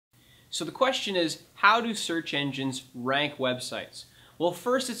So the question is, how do search engines rank websites? Well,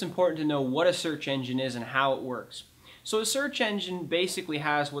 first it's important to know what a search engine is and how it works. So a search engine basically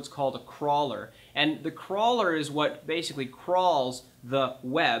has what's called a crawler, and the crawler is what basically crawls the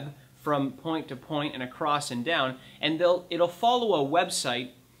web from point to point and across and down, and it'll follow a website,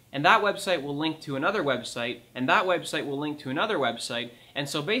 and that website will link to another website, and that website will link to another website, and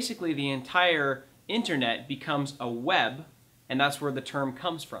so basically the entire internet becomes a web, and that's where the term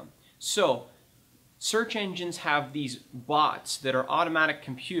comes from. So search engines have these bots that are automatic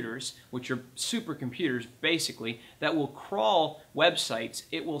computers, which are supercomputers basically, that will crawl websites.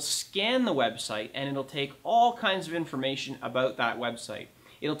 It will scan the website and it'll take all kinds of information about that website.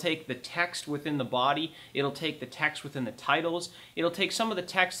 It'll take the text within the body, it'll take the text within the titles, it'll take some of the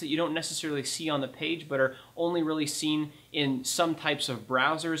text that you don't necessarily see on the page but are only really seen in some types of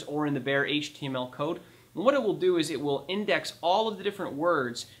browsers or in the bare HTML code. And what it will do is it will index all of the different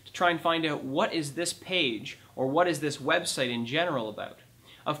words to try and find out what is this page or what is this website in general about.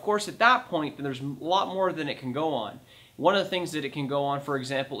 Of course, at that point, there's a lot more than it can go on. One of the things that it can go on, for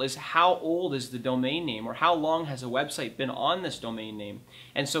example, is how old is the domain name, or how long has a website been on this domain name.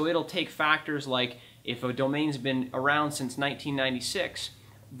 And so it'll take factors like if a domain's been around since 1996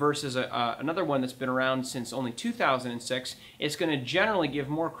 versus another one that's been around since only 2006, it's going to generally give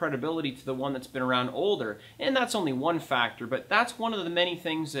more credibility to the one that's been around older. And that's only one factor, but that's one of the many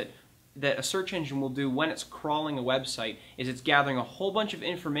things that a search engine will do when it's crawling a website, is it's gathering a whole bunch of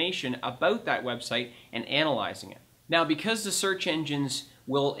information about that website and analyzing it. Now, because the search engines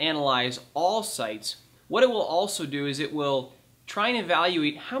will analyze all sites, what it will also do is it will try and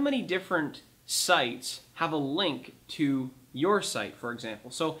evaluate how many different sites have a link to your site, for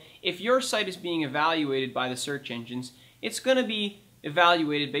example. So if your site is being evaluated by the search engines, it's going to be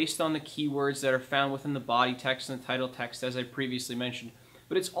evaluated based on the keywords that are found within the body text and the title text, as I previously mentioned.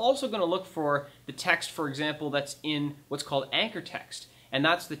 But it's also going to look for the text, for example, that's in what's called anchor text. And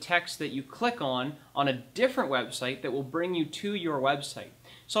that's the text that you click on a different website that will bring you to your website.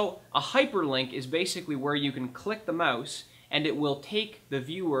 So a hyperlink is basically where you can click the mouse and it will take the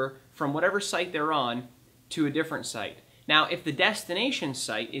viewer from whatever site they're on to a different site. Now, if the destination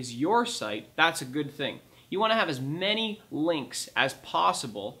site is your site, that's a good thing. You want to have as many links as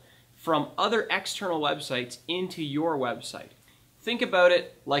possible from other external websites into your website. Think about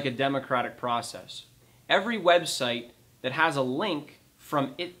it like a democratic process. Every website that has a link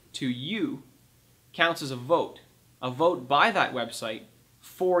from it to you counts as a vote by that website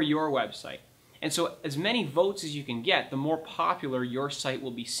for your website. And so as many votes as you can get, the more popular your site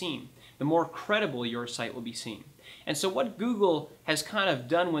will be seen, the more credible your site will be seen. And so what Google has kind of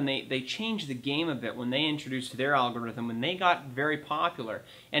done when they changed the game a bit, when they introduced their algorithm, when they got very popular,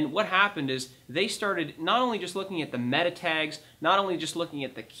 and what happened is they started not only just looking at the meta tags, not only just looking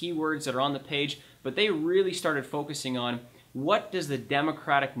at the keywords that are on the page, but they really started focusing on what does the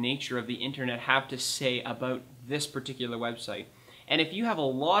democratic nature of the internet have to say about this particular website. And if you have a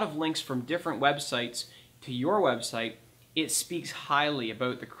lot of links from different websites to your website, it speaks highly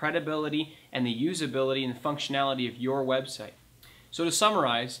about the credibility and the usability and the functionality of your website. So to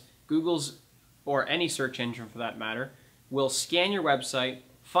summarize, Google's, or any search engine for that matter, will scan your website,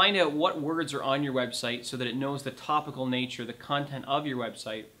 find out what words are on your website so that it knows the topical nature, the content of your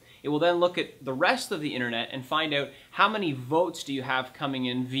website. It will then look at the rest of the internet and find out how many votes do you have coming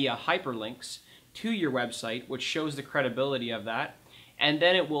in via hyperlinks to your website, which shows the credibility of that. And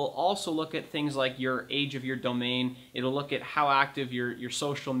then it will also look at things like your age of your domain. It'll look at how active your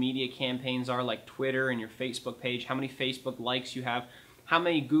social media campaigns are, like Twitter and your Facebook page, how many Facebook likes you have, how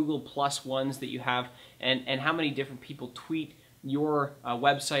many Google Plus ones that you have, and how many different people tweet your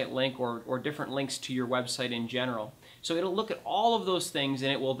website link or different links to your website in general. So it'll look at all of those things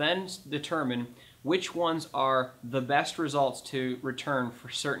and it will then determine which ones are the best results to return for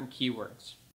certain keywords.